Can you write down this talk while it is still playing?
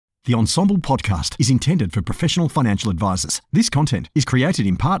The Ensombl podcast is intended for professional financial advisors. This content is created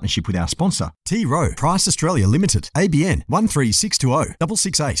in partnership with our sponsor, T Rowe Price Australia Limited, ABN 13620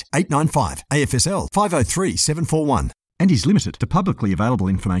 668 895, AFSL 503 741. And is limited to publicly available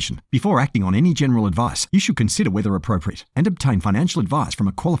information. Before acting on any general advice, you should consider whether appropriate and obtain financial advice from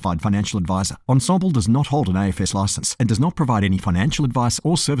a qualified financial advisor. Ensombl does not hold an AFS licence and does not provide any financial advice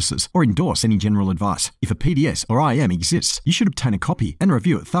or services or endorse any general advice. If a PDS or IM exists, you should obtain a copy and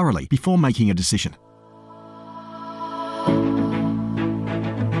review it thoroughly before making a decision.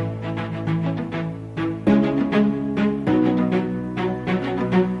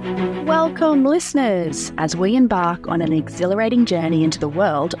 Welcome, listeners, as we embark on an exhilarating journey into the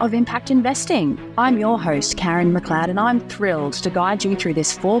world of impact investing. I'm your host, Karen McLeod, and I'm thrilled to guide you through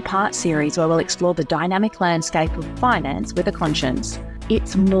this 4-part series where we'll explore the dynamic landscape of finance with a conscience.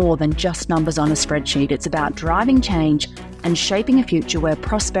 It's more than just numbers on a spreadsheet. It's about driving change and shaping a future where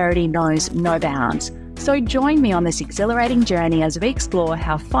prosperity knows no bounds. So join me on this exhilarating journey as we explore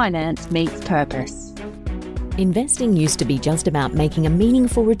how finance meets purpose. Investing used to be just about making a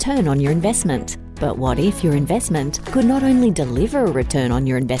meaningful return on your investment. But what if your investment could not only deliver a return on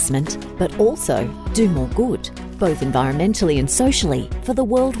your investment, but also do more good, both environmentally and socially, for the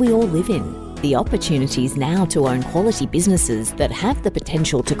world we all live in? The opportunities now to own quality businesses that have the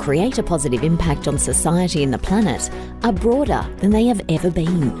potential to create a positive impact on society and the planet are broader than they have ever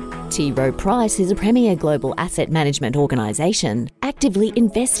been. T Rowe Price is a premier global asset management organisation actively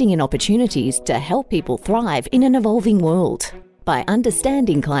investing in opportunities to help people thrive in an evolving world. By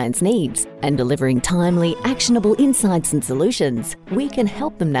understanding clients' needs and delivering timely, actionable insights and solutions, we can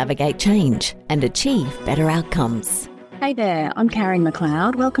help them navigate change and achieve better outcomes. Hey there, I'm Karen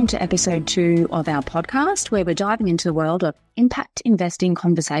McLeod. Welcome to episode 2 of our podcast, where we're diving into the world of impact investing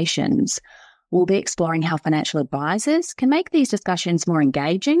conversations. We'll be exploring how financial advisors can make these discussions more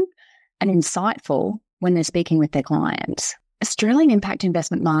engaging and insightful when they're speaking with their clients. Australian impact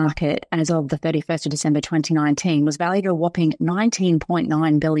investment market as of the 31st of December 2019 was valued at a whopping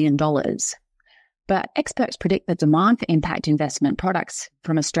 $19.9 billion. But experts predict that demand for impact investment products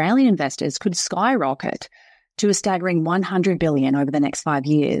from Australian investors could skyrocket to a staggering $100 billion over the next 5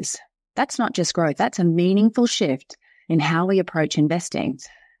 years. That's not just growth, that's a meaningful shift in how we approach investing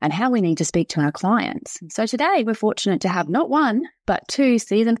and how we need to speak to our clients. So today we're fortunate to have not one, but 2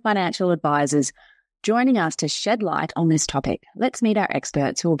 seasoned financial advisors joining us to shed light on this topic. Let's meet our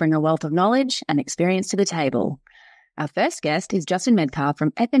experts who will bring a wealth of knowledge and experience to the table. Our first guest is Justin Medcalf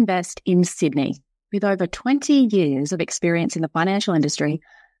from Ethinvest in Sydney. With over 20 years of experience in the financial industry,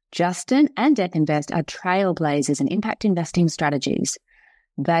 Justin and Ethinvest are trailblazers in impact investing strategies.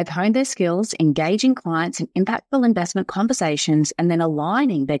 They've honed their skills engaging clients in impactful investment conversations and then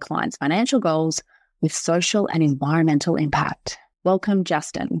aligning their clients' financial goals with social and environmental impact. Welcome,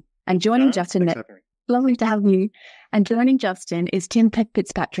 Justin. And joining Justin, lovely to have you. And joining Justin is Tim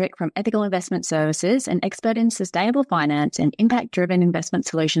Fitzpatrick from Ethical Investment Services, an expert in sustainable finance and impact-driven investment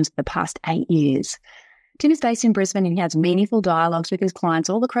solutions for the past 8 years. Tim is based in Brisbane and he has meaningful dialogues with his clients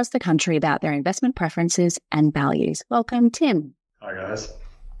all across the country about their investment preferences and values. Welcome, Tim. Hi, guys.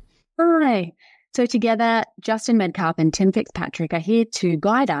 Hi. So together, Justin Medcalf and Tim Fitzpatrick are here to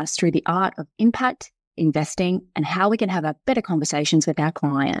guide us through the art of impact investing and how we can have better conversations with our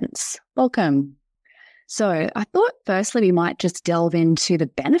clients. Welcome. So I thought firstly we might just delve into the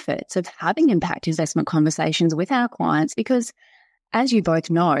benefits of having impact investment conversations with our clients because, as you both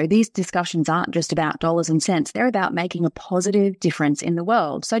know, these discussions aren't just about dollars and cents. They're about making a positive difference in the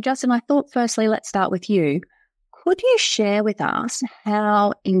world. So Justin, I thought firstly, let's start with you. Could you share with us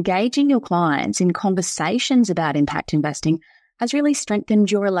how engaging your clients in conversations about impact investing has really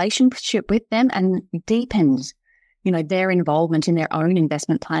strengthened your relationship with them and deepened, their involvement in their own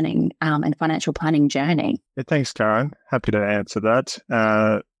investment planning and financial planning journey? Yeah, thanks, Karen. Happy to answer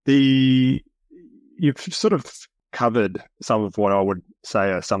that. You've sort of covered some of what I would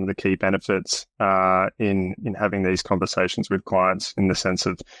say are some of the key benefits in having these conversations with clients in the sense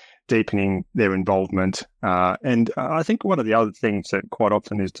of deepening their involvement. And I think one of the other things that quite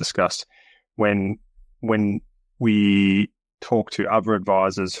often is discussed when we talk to other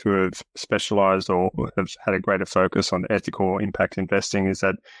advisors who have specialized or have had a greater focus on ethical impact investing is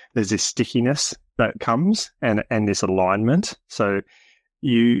that there's this stickiness that comes and this alignment. So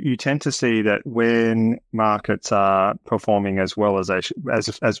you tend to see that when markets are performing as well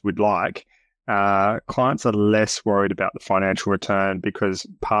as we'd like, clients are less worried about the financial return because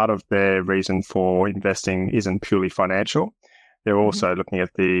part of their reason for investing isn't purely financial. They're also looking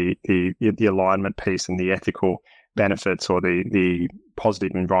at the alignment piece and the ethical benefits or the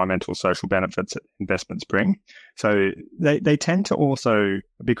positive environmental social benefits that investments bring. So they tend to also,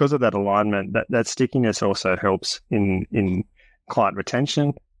 because of that alignment, that stickiness also helps in client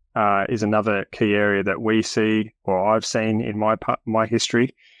retention. Is another key area that we see, or I've seen in my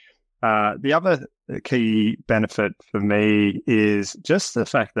history. The other key benefit for me is just the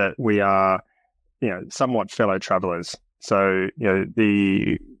fact that we are, somewhat fellow travelers. So,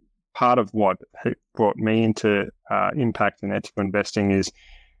 the part of what brought me into impact and ethical investing is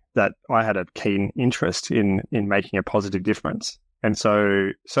that I had a keen interest in making a positive difference. And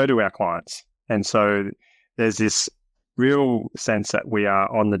so do our clients. And so there's this real sense that we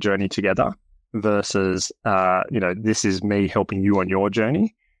are on the journey together versus, this is me helping you on your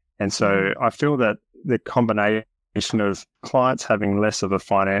journey. And so I feel that the combination of clients having less of a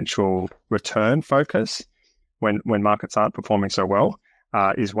financial return focus when markets aren't performing so well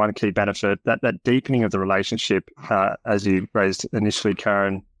is one key benefit. That deepening of the relationship, as you raised initially,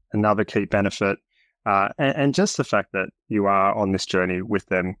 Karen, another key benefit. And just the fact that you are on this journey with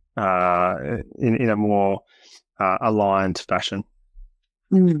them in a more aligned fashion.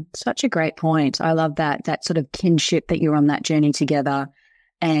 Such a great point. I love that sort of kinship that you're on that journey together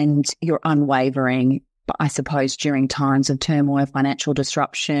and you're unwavering, I suppose, during times of turmoil, financial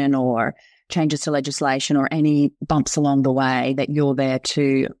disruption or changes to legislation or any bumps along the way, that you're there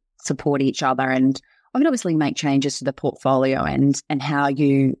to support each other and obviously make changes to the portfolio and how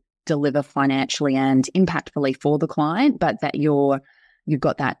you deliver financially and impactfully for the client, but that you've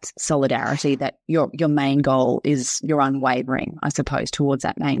got that solidarity, that your main goal is you're unwavering, I suppose, towards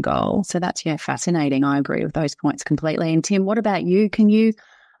that main goal. So that's, fascinating. I agree with those points completely. And Tim, what about you? Can you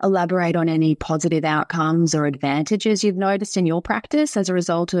elaborate on any positive outcomes or advantages you've noticed in your practice as a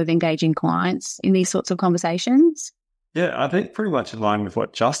result of engaging clients in these sorts of conversations? Yeah, I think pretty much in line with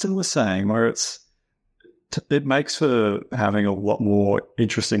what Justin was saying, where it makes for having a lot more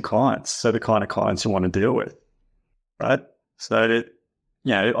interesting clients. So the kind of clients you want to deal with, right? So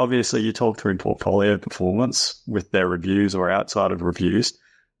obviously you talk through portfolio performance with their reviews or outside of reviews,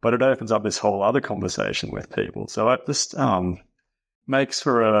 but it opens up this whole other conversation with people. So it just makes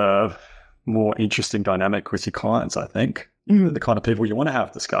for a more interesting dynamic with your clients, I think, the kind of people you want to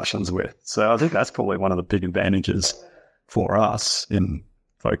have discussions with. So I think that's probably one of the big advantages for us in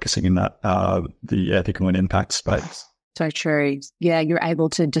focusing in that the ethical and impact space. So true. Yeah, you're able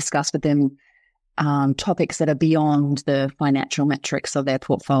to discuss with them topics that are beyond the financial metrics of their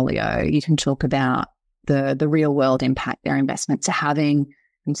portfolio. You can talk about the real world impact their investments are having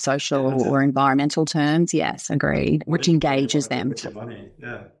in social or environmental terms. Yes, agreed. Which engages them. With your money.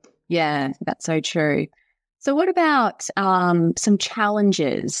 Yeah, that's so true. So what about some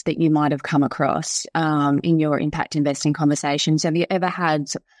challenges that you might have come across in your impact investing conversations? Have you ever had,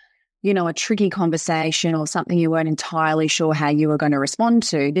 a tricky conversation or something you weren't entirely sure how you were going to respond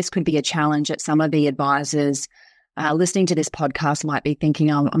to? This could be a challenge that some of the advisors listening to this podcast might be thinking,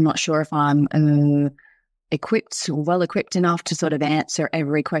 I'm not sure if I'm well equipped enough to sort of answer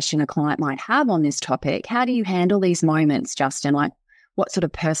every question a client might have on this topic. How do you handle these moments, Justin? Like, what sort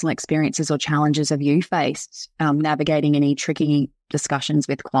of personal experiences or challenges have you faced navigating any tricky discussions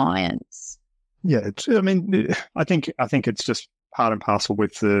with clients? Yeah, I think it's just part and parcel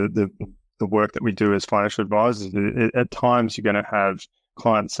with the work that we do as financial advisors. At times, you're going to have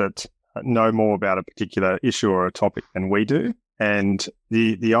clients that know more about a particular issue or a topic than we do. And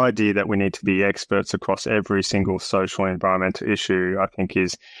the idea that we need to be experts across every single social and environmental issue, I think,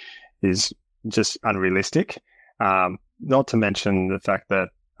 is just unrealistic. Not to mention the fact that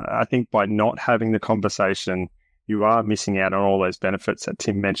I think by not having the conversation, you are missing out on all those benefits that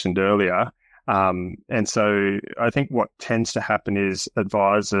Tim mentioned earlier. And so I think what tends to happen is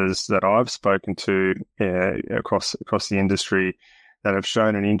advisors that I've spoken to across the industry that have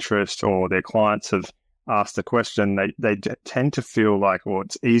shown an interest or their clients have asked the question, they tend to feel like, well,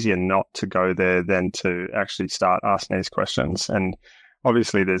 it's easier not to go there than to actually start asking these questions. And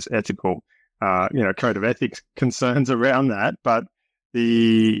obviously there's ethical, code of ethics concerns around that. But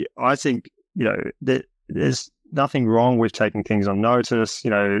I think, there's nothing wrong with taking things on notice,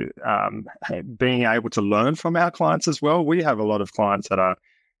 being able to learn from our clients as well. We have a lot of clients that are,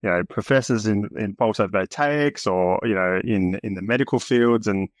 professors in photovoltaics or, in the medical fields.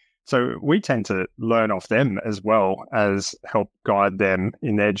 And so we tend to learn off them as well as help guide them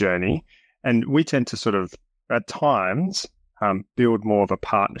in their journey. And we tend to sort of, at times, build more of a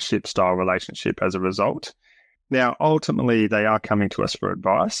partnership style relationship as a result. Now, ultimately, they are coming to us for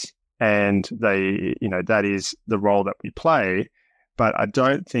advice, and that is the role that we play. But I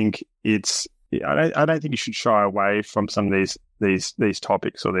don't think I don't think you should shy away from some of these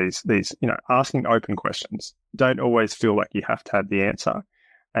topics or these asking open questions. Don't always feel like you have to have the answer.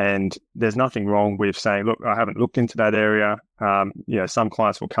 And there's nothing wrong with saying, look, I haven't looked into that area. Some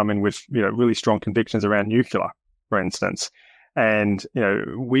clients will come in with, really strong convictions around nuclear, for instance. And,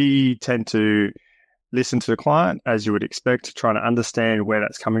 we tend to listen to the client, as you would expect, trying to understand where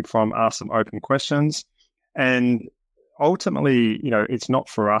that's coming from, ask some open questions. And ultimately, it's not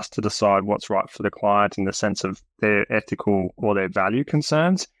for us to decide what's right for the client in the sense of their ethical or their value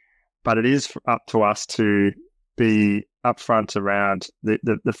concerns, but it is up to us to be upfront around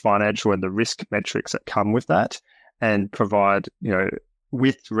the financial and the risk metrics that come with that, and provide,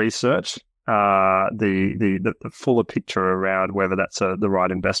 with research, the fuller picture around whether that's the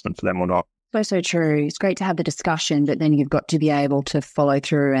right investment for them or not. So true. It's great to have the discussion, but then you've got to be able to follow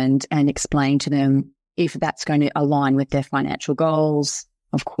through and explain to them if that's going to align with their financial goals,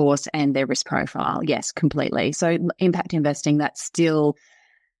 of course, and their risk profile. Yes, completely. So impact investing, that's still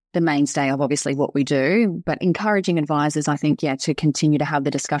the mainstay of obviously what we do, but encouraging advisors, I think, to continue to have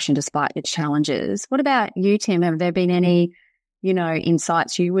the discussion despite its challenges. What about you, Tim? Have there been any,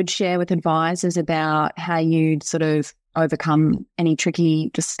 insights you would share with advisors about how you'd sort of overcome any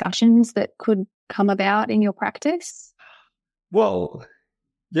tricky discussions that could come about in your practice? Well,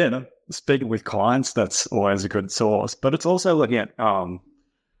 speaking with clients, that's always a good source, but it's also looking at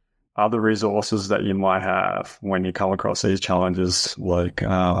other resources that you might have when you come across these challenges. Like,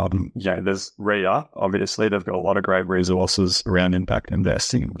 there's RIA. Obviously, they've got a lot of great resources around impact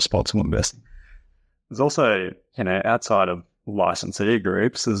investing and responsible investing. There's also, outside of licensee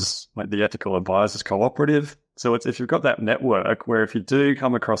groups, there's like the Ethical Advisors Cooperative. So it's if you've got that network where if you do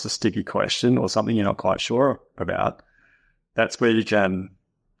come across a sticky question or something you're not quite sure about, that's where you can,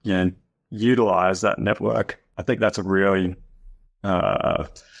 utilize that network. I think that's a really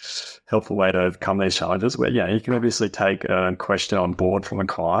helpful way to overcome these challenges where, you can obviously take a question on board from a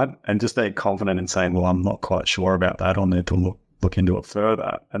client and just be confident in saying, well, I'm not quite sure about that. I'll need to look into it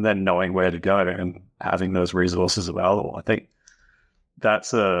further, and then knowing where to go and having those resources available. I think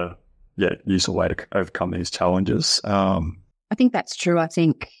that's a useful way to overcome these challenges. I think that's true. I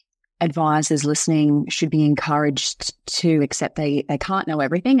think advisors listening should be encouraged to accept they can't know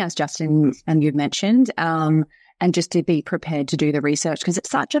everything, as Justin and you've mentioned, and just to be prepared to do the research, because it's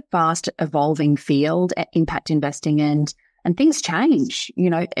such a fast evolving field at impact investing, and things change.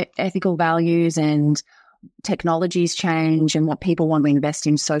 Ethical values and technologies change, and what people want to invest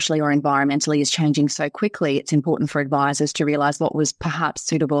in socially or environmentally is changing so quickly. It's important for advisors to realize what was perhaps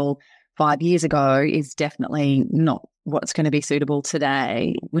suitable 5 years ago is definitely not what's going to be suitable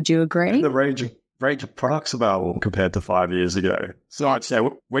today. Would you agree? And the range of products available compared to 5 years ago. So I'd say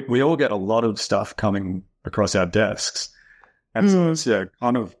we all get a lot of stuff coming across our desks. And so it's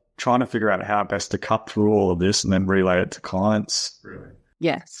kind of trying to figure out how best to cut through all of this and then relay it to clients. Really.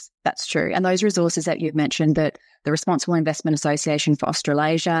 Yes, that's true. And those resources that you've mentioned, that the Responsible Investment Association for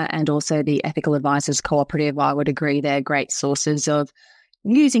Australasia and also the Ethical Advisors Cooperative, I would agree they're great sources of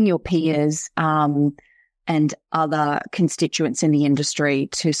using your peers and other constituents in the industry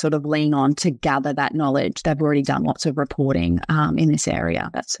to sort of lean on to gather that knowledge. They've already done lots of reporting in this area.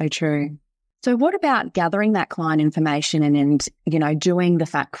 That's so true. So what about gathering that client information and doing the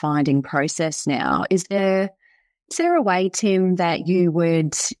fact-finding process now? Is there a way, Tim, that you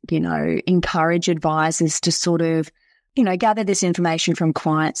would, encourage advisors to sort of, gather this information from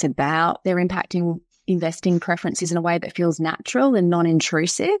clients about their impacting investing preferences in a way that feels natural and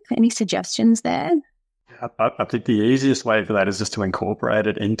non-intrusive? Any suggestions there? I think the easiest way for that is just to incorporate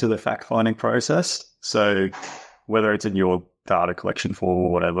it into the fact-finding process. So whether it's in your data collection form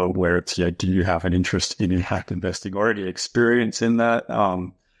or whatever, where it's, do you have an interest in impact investing or any experience in that?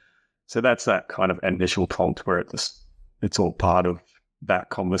 So that's that kind of initial prompt where it's all part of that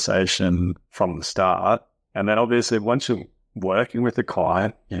conversation from the start. And then obviously once you're working with the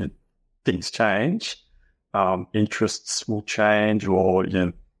client, things change, interests will change, or,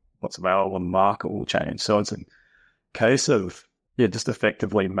 what's available in the market will change. So it's a case of, just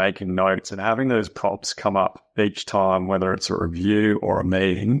effectively making notes and having those prompts come up each time, whether it's a review or a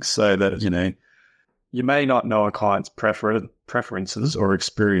meeting, so that, you may not know a client's preferences or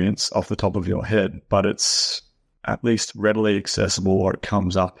experience off the top of your head, but it's at least readily accessible, or it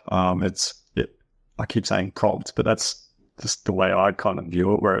comes up. I keep saying prompt, but that's just the way I kind of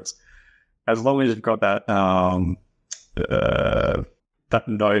view it, where it's, as long as you've got that that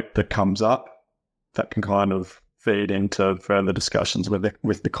note that comes up, that can kind of feed into further discussions with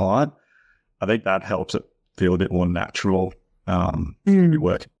the client. I think that helps it feel a bit more natural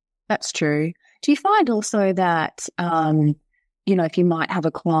work. That's true. Do you find also that if you might have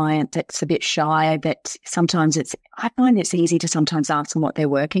a client that's a bit shy, but sometimes I find it's easy to sometimes ask them what they're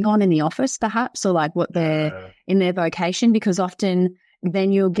working on in the office, perhaps, or like what they're in their vocation, because often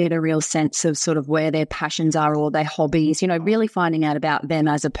then you'll get a real sense of sort of where their passions are or their hobbies, really finding out about them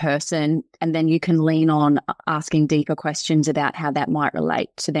as a person. And then you can lean on asking deeper questions about how that might relate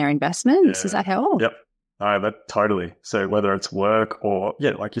to their investments. Does that help? Yep. That totally. So whether it's work or,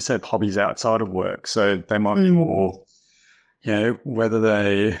 like you said, hobbies outside of work. So they might be more, whether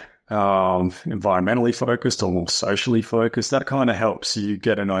they environmentally focused or more socially focused, that kind of helps you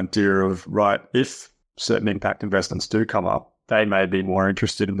get an idea of, right, if certain impact investments do come up, they may be more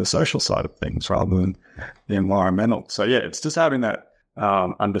interested in the social side of things rather than the environmental. So it's just having that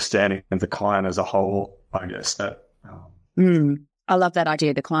understanding of the client as a whole, I guess. I love that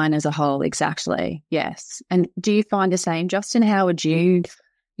idea, the client as a whole. Exactly. Yes. And do you find the same, Justin? How would you,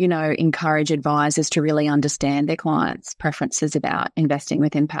 encourage advisors to really understand their clients' preferences about investing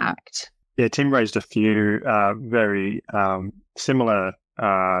with impact? Yeah, Tim raised a few very similar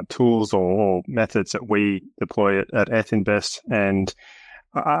tools or methods that we deploy at Ethinvest, and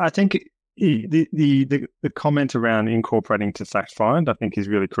I think the comment around incorporating to fact find, I think, is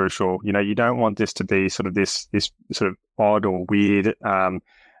really crucial. You don't want this to be sort of this sort of odd or weird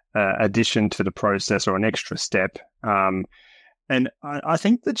addition to the process or an extra step. And I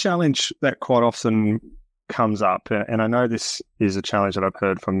think the challenge that quite often comes up, and I know this is a challenge that I've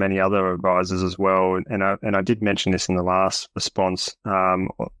heard from many other advisors as well, and I did mention this in the last response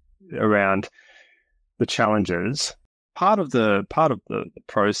around the challenges. Part of the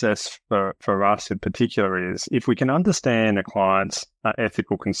process for us in particular is if we can understand a client's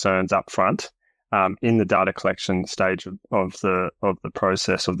ethical concerns up front in the data collection stage of the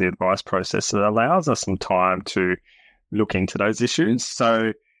process, of the advice process, it allows us some time to look into those issues.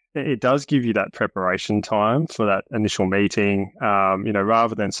 So it does give you that preparation time for that initial meeting,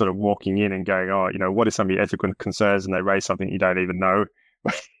 rather than sort of walking in and going, what are some of your ethical concerns? And they raise something you don't even know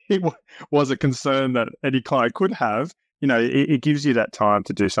it was a concern that any client could have. It gives you that time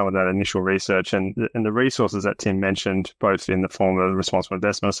to do some of that initial research, and the resources that Tim mentioned, both in the form of the Responsible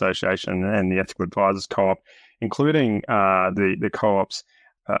Investment Association and the Ethical Advisors Co-op, including the co-ops,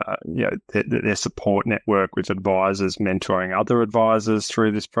 their support network with advisors, mentoring other advisors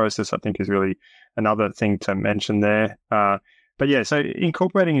through this process, I think is really another thing to mention there. So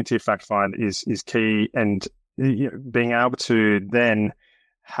incorporating into your fact find is key, and being able to then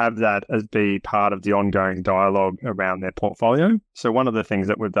have that as be part of the ongoing dialogue around their portfolio. So one of the things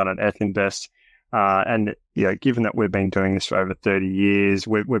that we've done at Ethinvest, and given that we've been doing this for over 30 years,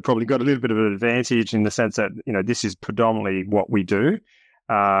 we've probably got a little bit of an advantage in the sense that this is predominantly what we do.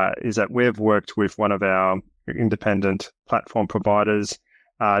 Is that we've worked with one of our independent platform providers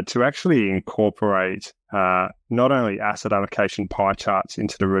to actually incorporate not only asset allocation pie charts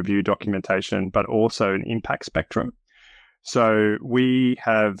into the review documentation, but also an impact spectrum. So we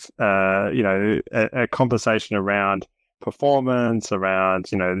have, a conversation around performance, around,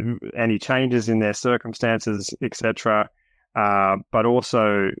 any changes in their circumstances, etc. But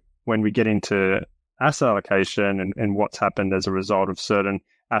also when we get into asset allocation and what's happened as a result of certain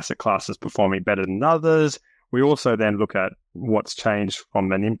asset classes performing better than others, we also then look at what's changed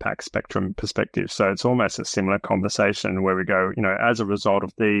from an impact spectrum perspective. So it's almost a similar conversation where we go, as a result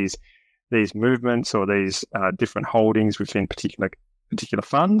of these movements or these different holdings within particular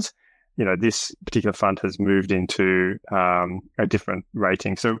funds, this particular fund has moved into a different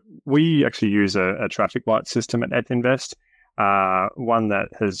rating. So we actually use a traffic light system at Ethinvest, one that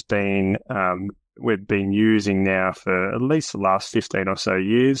has been we've been using now for at least the last 15 or so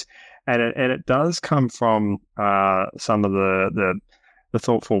years, and it does come from some of the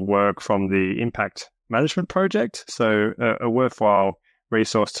thoughtful work from the Impact Management Project. So a worthwhile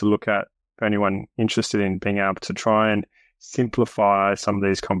resource to look at for anyone interested in being able to try and simplify some of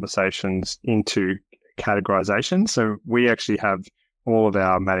these conversations into categorization. So we actually have all of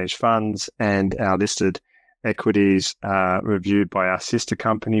our managed funds and our listed equities reviewed by our sister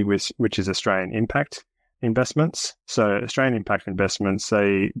company, which is Australian Impact Investments. So Australian Impact Investments,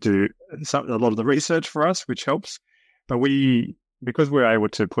 they do a lot of the research for us, which helps. But because we're able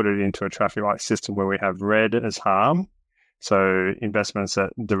to put it into a traffic light system where we have red as harm, so investments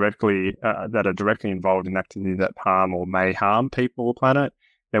that are directly involved in activity that harm or may harm people or planet.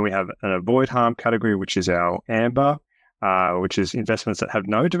 Then we have an avoid harm category, which is our amber, which is investments that have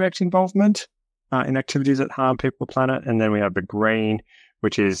no direct involvement in activities that harm people or planet. And then we have the green,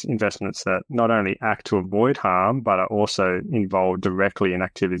 which is investments that not only act to avoid harm, but are also involved directly in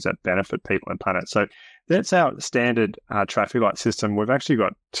activities that benefit people and planet. So that's our standard traffic light system. We've actually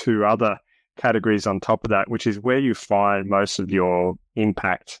got two other categories on top of that, which is where you find most of your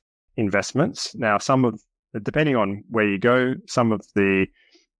impact investments. Now, depending on where you go, some of the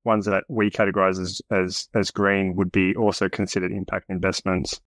ones that we categorize as green would be also considered impact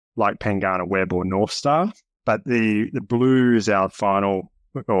investments, like Pengana Web or North Star. But the blue is our final,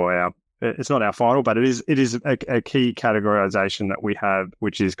 it's not our final, but it is a key categorization that we have,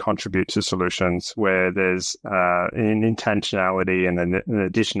 which is contribute to solutions, where there's an intentionality and an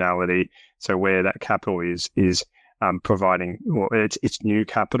additionality. So where that capital is providing, or it's new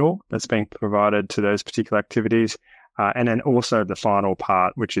capital that's being provided to those particular activities. And then also the final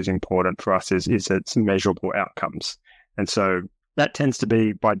part, which is important for us, is its measurable outcomes. And so that tends to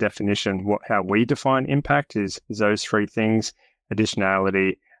be, by definition, how we define impact is those three things: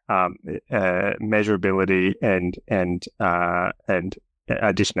 additionality, measurability, and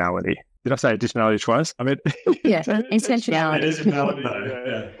additionality. Did I say additionality twice? I mean, yeah, intentionality. It is important, though.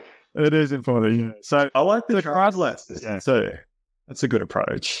 Yeah. It is important. Yeah. So I like the card list. Yeah. So that's a good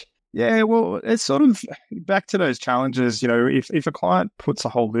approach. Yeah, well, it's sort of back to those challenges. If a client puts a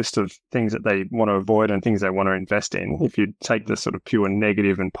whole list of things that they want to avoid and things they want to invest in, if you take the sort of pure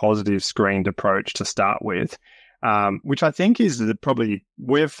negative and positive screened approach to start with, which I think is probably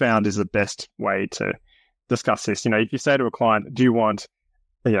we've found is the best way to discuss this. If you say to a client, do you want,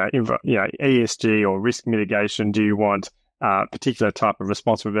 ESG or risk mitigation? Do you want a particular type of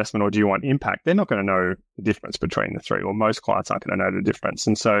responsible investment, or do you want impact? They're not going to know the difference between the three, or most clients aren't going to know the difference.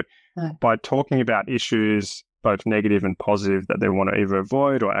 And so by talking about issues, both negative and positive, that they want to either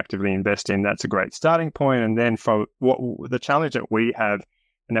avoid or actively invest in, that's a great starting point. And then for what the challenge that we have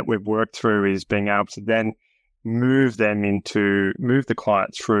and that we've worked through is being able to then move the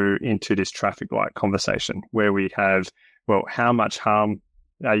client through into this traffic light conversation, where we have, well, how much harm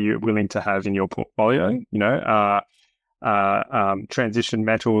are you willing to have in your portfolio? Transition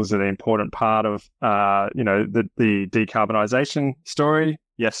metals are an important part of, the decarbonisation story.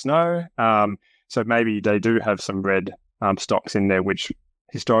 Yes, no. So maybe they do have some red stocks in there, which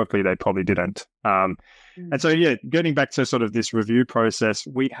historically they probably didn't. And so, getting back to sort of this review process,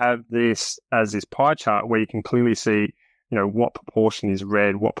 we have this as this pie chart where you can clearly see, what proportion is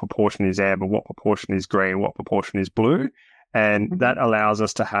red, what proportion is amber, what proportion is green, what proportion is blue. And that allows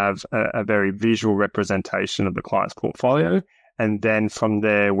us to have a very visual representation of the client's portfolio. And then from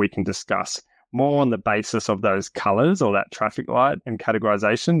there, we can discuss more on the basis of those colors or that traffic light and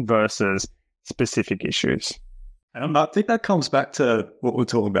categorization versus specific issues. And I think that comes back to what we were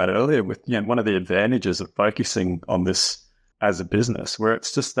talking about earlier with, one of the advantages of focusing on this as a business, where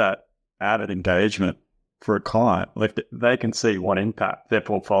it's just that added engagement for a client. Like they can see what impact their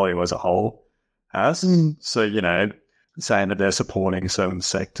portfolio as a whole has. So, saying that they're supporting certain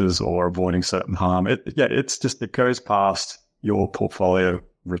sectors or avoiding certain harm. It goes past your portfolio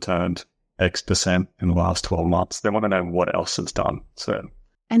returned X% in the last 12 months. They want to know what else it's done. So,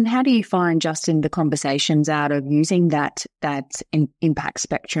 and how do you find, Justin, the conversations out of using that impact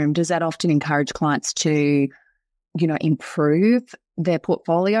spectrum? Does that often encourage clients to, improve their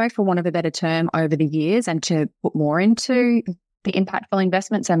portfolio, for want of a better term, over the years, and to put more into the impactful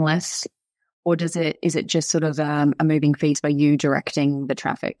investments and less? Or is it just sort of a moving feast by you directing the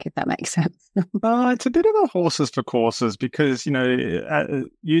traffic, if that makes sense? It's a bit of a horses for courses, because,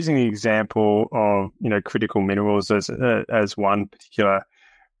 using the example of, critical minerals as one particular,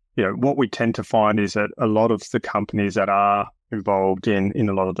 what we tend to find is that a lot of the companies that are involved in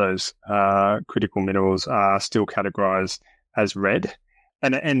a lot of those critical minerals are still categorized as red.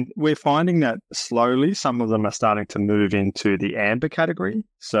 And we're finding that slowly some of them are starting to move into the amber category.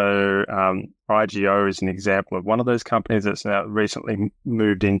 So IGO is an example of one of those companies that's now recently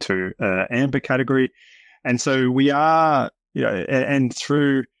moved into amber category. And so we are, and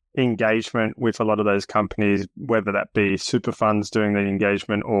through engagement with a lot of those companies, whether that be super funds doing the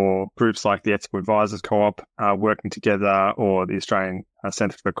engagement or groups like the Ethical Advisors Co-op working together, or the Australian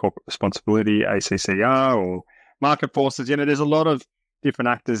Centre for Corporate Responsibility, ACCR, or market forces, there's a lot of different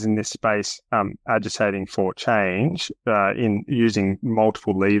actors in this space agitating for change in using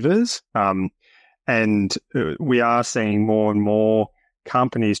multiple levers. And we are seeing more and more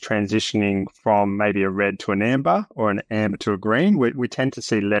companies transitioning from maybe a red to an amber, or an amber to a green. We tend to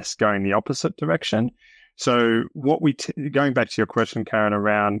see less going the opposite direction. So going back to your question, Karen,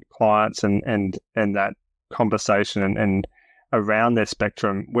 around clients and that conversation and around their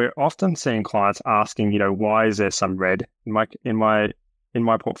spectrum, we're often seeing clients asking, why is there some red in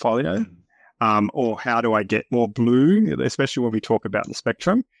my portfolio, or how do I get more blue, especially when we talk about the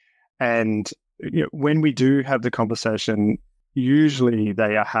spectrum. And when we do have the conversation, usually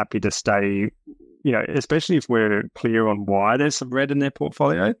they are happy to stay, especially if we're clear on why there's some red in their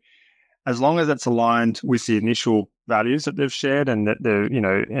portfolio. as long as it's aligned with the initial values that they've shared and that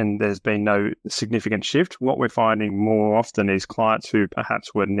and there's been no significant shift, what we're finding more often is clients who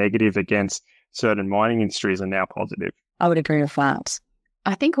perhaps were negative against certain mining industries are now positive. I would agree with that.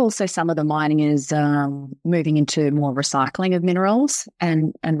 I think also some of the mining is moving into more recycling of minerals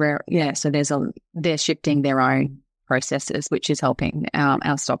and rare. Yeah, so they're shifting their own processes, which is helping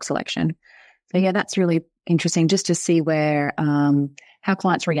our stock selection. So yeah, that's really interesting just to see where how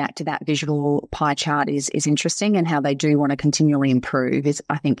clients react to that visual pie chart is interesting, and how they do want to continually improve is,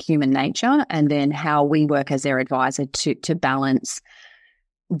 I think, human nature, and then how we work as their advisor to balance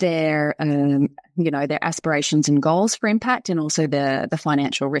their their aspirations and goals for impact, and also the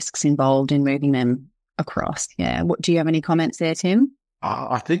financial risks involved in moving them across. Yeah. Do you have any comments there, Tim?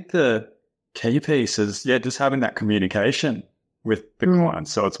 I think the key piece is, just having that communication with the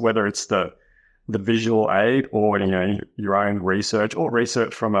clients. So it's whether it's the visual aid or, your own research or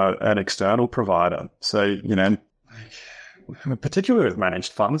research from an external provider. So, particularly with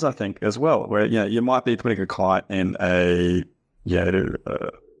managed funds, I think as well, where, you might be putting a client in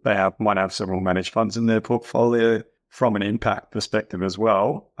they might have several managed funds in their portfolio from an impact perspective as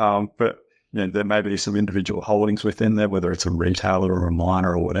well. But there may be some individual holdings within there, whether it's a retailer or a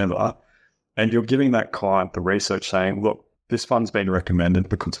miner or whatever. And you're giving that client the research saying, look, this fund's been recommended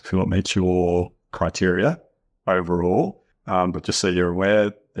because I feel it meets your criteria overall. But just so you're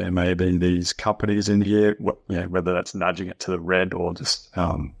aware, there may be these companies in here, whether that's nudging it to the red or just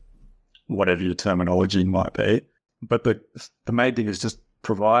whatever your terminology might be. But the main thing is just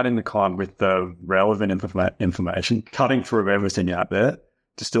providing the client with the relevant information, cutting through everything out there,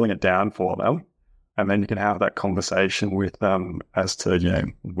 distilling it down for them, and then you can have that conversation with them as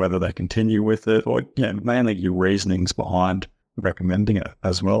to whether they continue with it or mainly your reasonings behind recommending it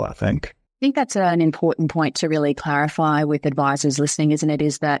as well, I think. I think that's an important point to really clarify with advisors listening, isn't it?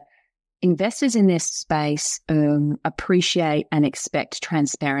 Is that investors in this space appreciate and expect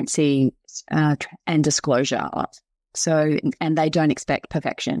transparency and disclosure. So, and they don't expect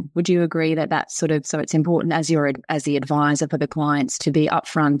perfection. Would you agree that that's so it's important as the advisor for the clients to be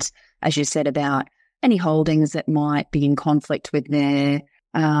upfront, as you said, about any holdings that might be in conflict with their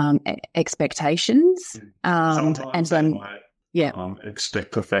expectations? And then,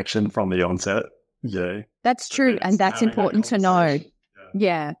 expect perfection from the onset. Yeah. That's true. And that's important to know.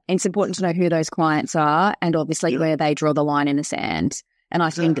 Yeah. It's important to know who those clients are and obviously where they draw the line in the sand. And I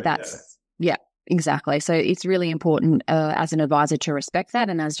think that's, exactly. So it's really important as an advisor to respect that.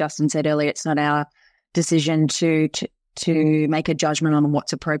 And as Justin said earlier, it's not our decision to make a judgment on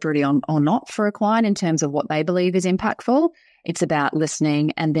what's appropriate or not for a client in terms of what they believe is impactful. It's about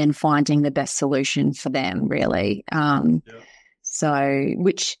listening and then finding the best solution for them, really. So,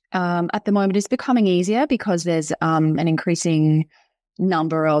 which at the moment is becoming easier because there's an increasing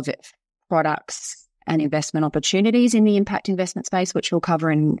number of products and investment opportunities in the impact investment space, which we'll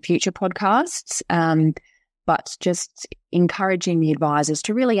cover in future podcasts. But just encouraging the advisors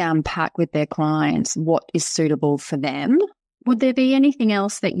to really unpack with their clients what is suitable for them. Would there be anything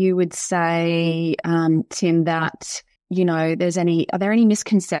else that you would say, Tim, that, are there any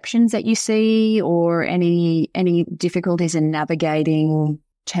misconceptions that you see or any difficulties in navigating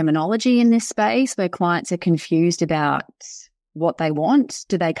terminology in this space where clients are confused about what they want?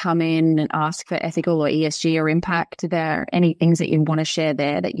 Do they come in and ask for ethical or ESG or impact? Are there any things that you want to share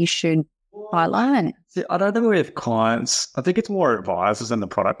there that you should highlight? I don't think we have clients. I think it's more advisors and the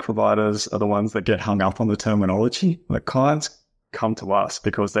product providers are the ones that get hung up on the terminology. Like clients come to us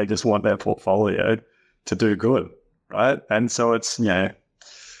because they just want their portfolio to do good, right? And so it's,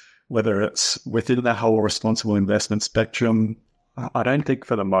 whether it's within that whole responsible investment spectrum, I don't think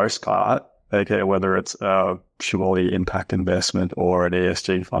for the most part, okay, whether it's a purely impact investment or an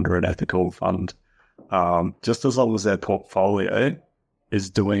ESG fund or an ethical fund, just as long as their portfolio is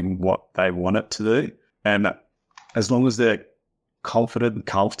doing what they want it to do, and as long as they're confident and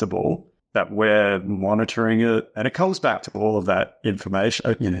comfortable that we're monitoring it, and it comes back to all of that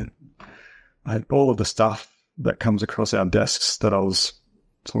information, all of the stuff that comes across our desks that I was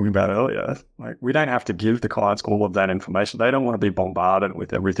talking about earlier, like we don't have to give the clients all of that information. They don't want to be bombarded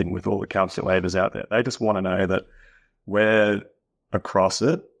with everything, with all the calculators out there. They just want to know that we're across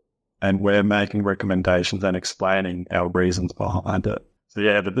it and we're making recommendations and explaining our reasons behind it. So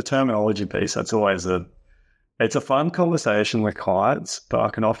the terminology piece, that's always it's a fun conversation with clients, but I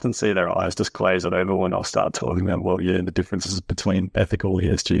can often see their eyes just glaze it over when I start talking about, the differences between ethical,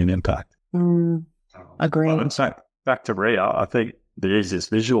 ESG and impact. Agreed. Back to RIA, I think the easiest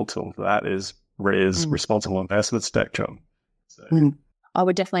visual tool for that is RIA's responsible investment spectrum. So. I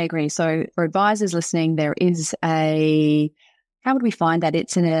would definitely agree. So for advisors listening, there is a How would we find that?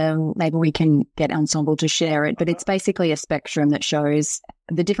 It's maybe we can get Ensombl to share it, but it's basically a spectrum that shows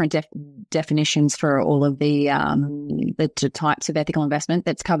the different definitions for all of the types of ethical investment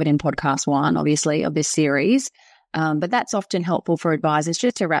that's covered in podcast 1, obviously, of this series. But that's often helpful for advisors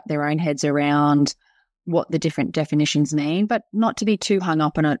just to wrap their own heads around what the different definitions mean, but not to be too hung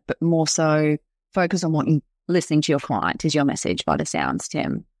up on it, but more so focus on what you're listening to your client is your message by the sounds,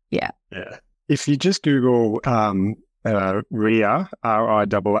 Tim. Yeah. If you just Google RIA,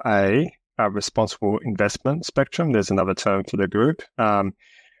 RIAA, Responsible Investment Spectrum, there's another term for the group,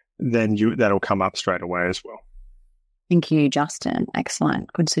 then that'll come up straight away as well. Thank you, Justin.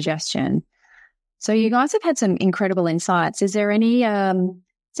 Excellent. Good suggestion. So you guys have had some incredible insights. Is there any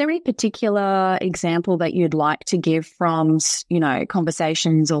particular example that you'd like to give from,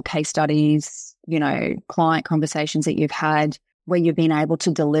 conversations or case studies, client conversations that you've had where you've been able to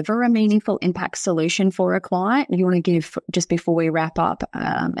deliver a meaningful impact solution for a client? You want to give, just before we wrap up,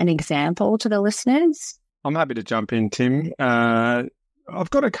 an example to the listeners? I'm happy to jump in, Tim. I've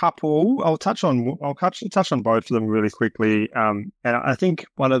got a couple. I'll touch on both of them really quickly. And I think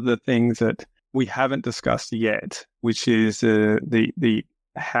one of the things that we haven't discussed yet, which is the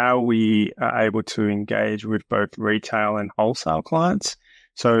how we are able to engage with both retail and wholesale clients.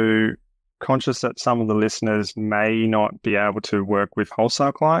 So, conscious that some of the listeners may not be able to work with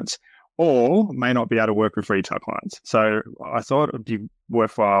wholesale clients or may not be able to work with retail clients. So I thought it would be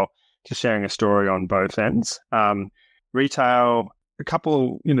worthwhile just sharing a story on both ends. Retail,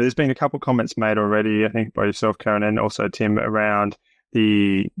 there's been a couple of comments made already, I think by yourself, Karen, and also Tim, around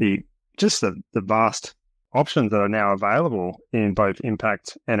the vast options that are now available in both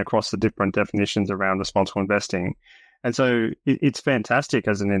impact and across the different definitions around responsible investing. And so it's fantastic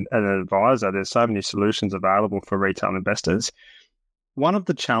as an advisor. There's so many solutions available for retail investors. One of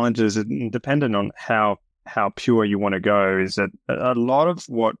the challenges, dependent on how pure you want to go, is that a lot of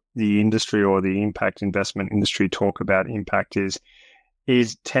what the industry or the impact investment industry talk about impact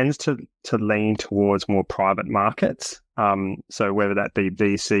tends to lean towards more private markets. So whether that be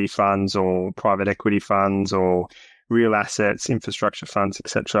VC funds or private equity funds or real assets, infrastructure funds,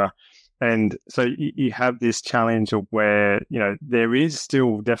 etc. And so you have this challenge of where, there is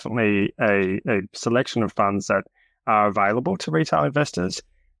still definitely a selection of funds that are available to retail investors,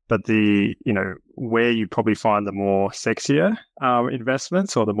 but where you probably find the more sexier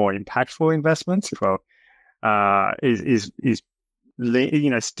investments or the more impactful investments, is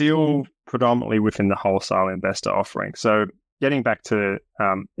still predominantly within the wholesale investor offering. So getting back to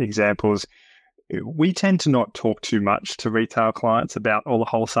examples, we tend to not talk too much to retail clients about all the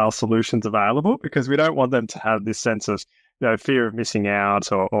wholesale solutions available because we don't want them to have this sense of fear of missing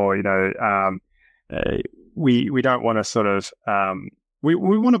out or we don't want to sort of we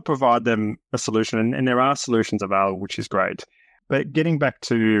want to provide them a solution, and there are solutions available, which is great. But getting back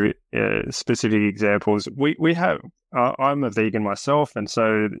to specific examples, we have I'm a vegan myself, and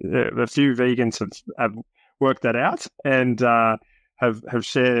so a few vegans have worked that out and have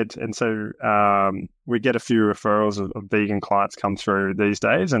shared, and so we get a few referrals of vegan clients come through these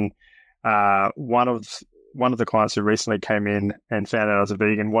days. And one of the clients who recently came in and found out I was a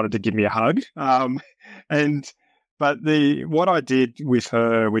vegan wanted to give me a hug. But what I did with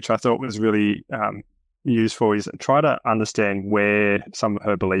her, which I thought was really useful, is try to understand where some of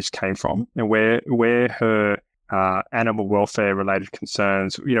her beliefs came from and where her animal welfare related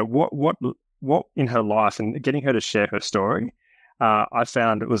concerns, what in her life, and getting her to share her story. I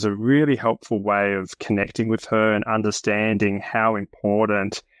found it was a really helpful way of connecting with her and understanding how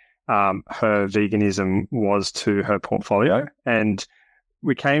important her veganism was to her portfolio. And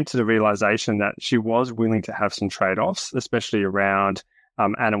we came to the realization that she was willing to have some trade-offs, especially around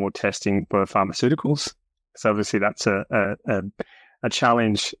animal testing for pharmaceuticals. So obviously that's a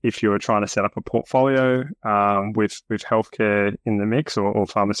challenge if you're trying to set up a portfolio with healthcare in the mix or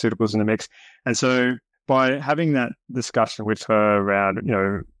pharmaceuticals in the mix. And so by having that discussion with her around,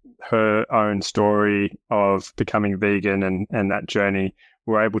 her own story of becoming vegan and that journey,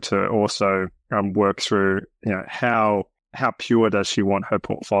 we're able to also work through, how pure does she want her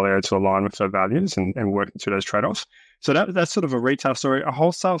portfolio to align with her values and working through those trade-offs. So that's sort of a retail story. A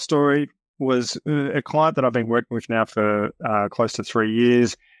wholesale story was a client that I've been working with now for close to 3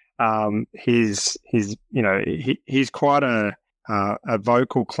 years. He's quite a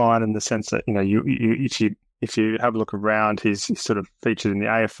vocal client in the sense that, if you have a look around, he's sort of featured in the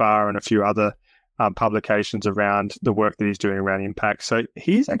AFR and a few other publications around the work that he's doing around impact. So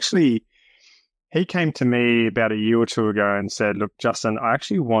he came to me about a year or two ago and said, look, Justin, I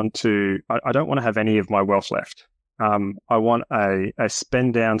actually I don't want to have any of my wealth left. I want a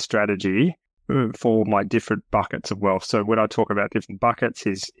spend down strategy for my different buckets of wealth. So when I talk about different buckets,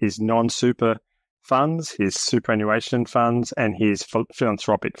 his non-super funds, his superannuation funds, and his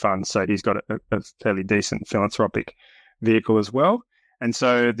philanthropic funds. So he's got a fairly decent philanthropic vehicle as well. And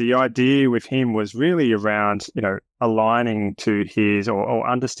so the idea with him was really around, aligning to his or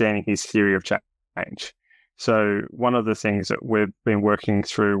understanding his theory of change. So one of the things that we've been working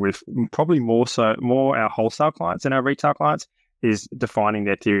through with probably more our wholesale clients than our retail clients is defining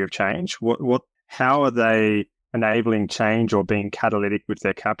their theory of change. How are they enabling change or being catalytic with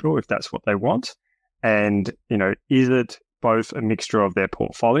their capital, if that's what they want? And, is it both a mixture of their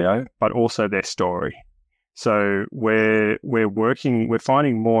portfolio, but also their story? So we're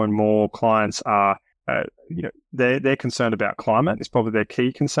finding more and more clients are, they're concerned about climate. It's probably their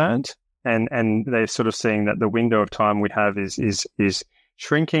key concern. And they're sort of seeing that the window of time we have is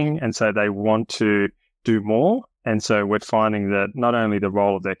shrinking. And so they want to do more. And so we're finding that not only the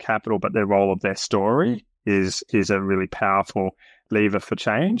role of their capital, but their role of their story is a really powerful lever for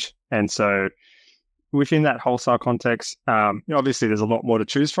change. And so within that wholesale context, obviously there's a lot more to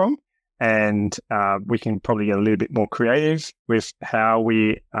choose from. And we can probably get a little bit more creative with how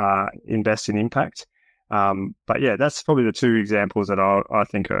we invest in impact. But yeah, that's probably the two examples that I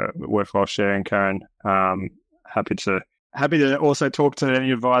think are worthwhile sharing, Karen. Happy to also talk to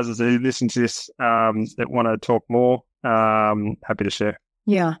any advisors who listen to this that want to talk more. Happy to share.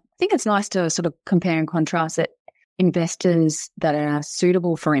 Yeah, I think it's nice to sort of compare and contrast that investors that are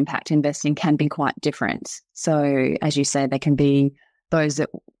suitable for impact investing can be quite different. So as you say, they can be those that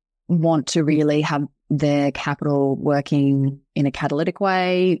want to really have their capital working in a catalytic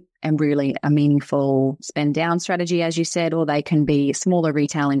way and really a meaningful spend down strategy, as you said, or they can be smaller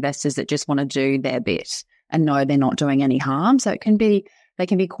retail investors that just want to do their bit and know they're not doing any harm. So they can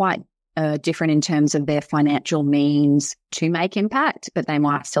be quite different in terms of their financial means to make impact, but they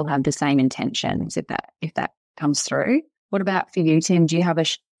might still have the same intentions if that comes through. What about for you, Tim? Do you have a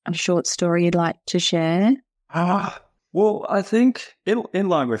short story you'd like to share? Well, I think in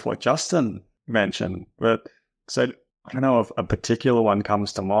line with what Justin mentioned, so I don't know if a particular one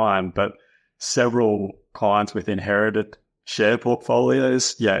comes to mind, but several clients with inherited share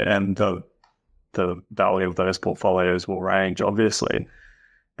portfolios, and the value of those portfolios will range, obviously.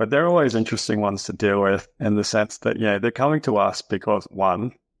 But they're always interesting ones to deal with in the sense that, they're coming to us because,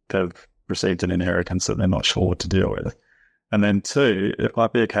 one, they've received an inheritance that they're not sure what to deal with. And then two, it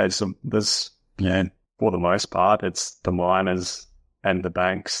might be a case of there's, for the most part, it's the miners and the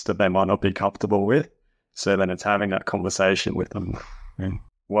banks that they might not be comfortable with. So then it's having that conversation with them.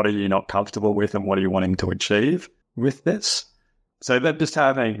 What are you not comfortable with and what are you wanting to achieve with this? So that just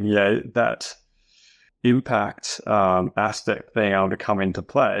having, that impact aspect being able to come into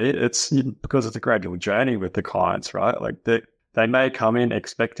play, it's because it's a gradual journey with the clients, right? Like they may come in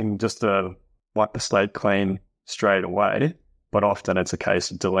expecting just to wipe the slate clean straight away, but often it's a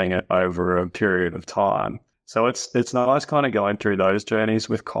case of doing it over a period of time. So it's nice kind of going through those journeys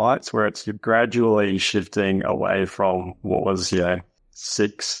with clients where you're gradually shifting away from what was,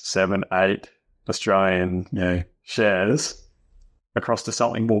 6, 7, 8 Australian, shares across to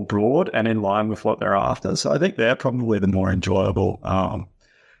something more broad and in line with what they're after. So I think they're probably the more enjoyable.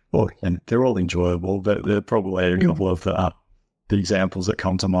 And they're all enjoyable, but they're probably a couple of the examples that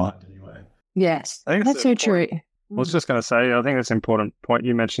come to mind anyway. Yes, that's so true. I was just going to say, I think that's an important point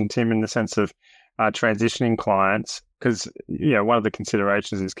you mentioned, Tim, in the sense of transitioning clients, because one of the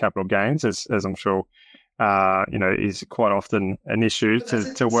considerations is capital gains, as I'm sure is quite often an issue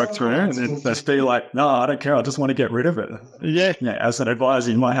to work through. And just be like, no, I don't care, I just want to get rid of it. Yeah, as an advisor,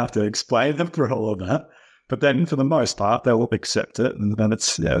 you might have to explain them through all of that, but then for the most part, they'll accept it, and then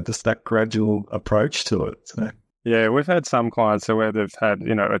it's just that gradual approach to it. So. Yeah, we've had some clients where they've had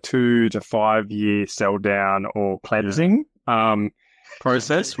a 2 to 5 year sell down or cleansing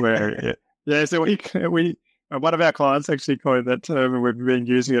process where. Yeah, so we one of our clients actually coined that term, and we've been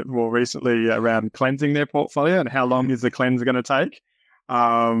using it more recently around cleansing their portfolio and how long is the cleanse going to take?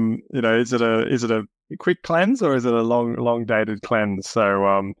 Is it a quick cleanse or is it a long dated cleanse?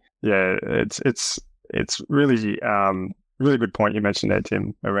 So it's really really good point you mentioned there,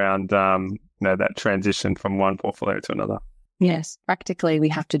 Tim, around that transition from one portfolio to another. Yes, practically we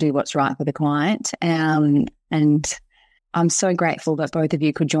have to do what's right for the client, and I'm so grateful that both of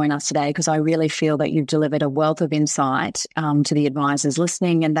you could join us today, because I really feel that you've delivered a wealth of insight to the advisors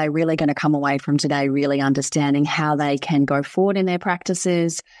listening, and they're really going to come away from today really understanding how they can go forward in their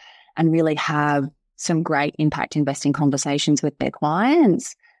practices and really have some great impact investing conversations with their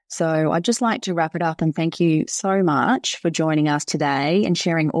clients. So I'd just like to wrap it up and thank you so much for joining us today and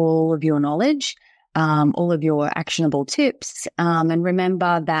sharing all of your knowledge. all of your actionable tips. And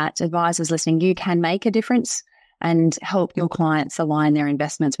remember that advisors listening, you can make a difference and help your clients align their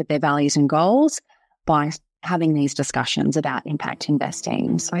investments with their values and goals by having these discussions about impact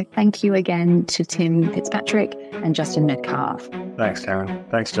investing. So thank you again to Tim Fitzpatrick and Justin Medcalf. Thanks, Karen.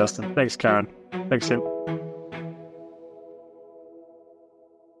 Thanks, Justin. Thanks, Karen. Thanks, Tim.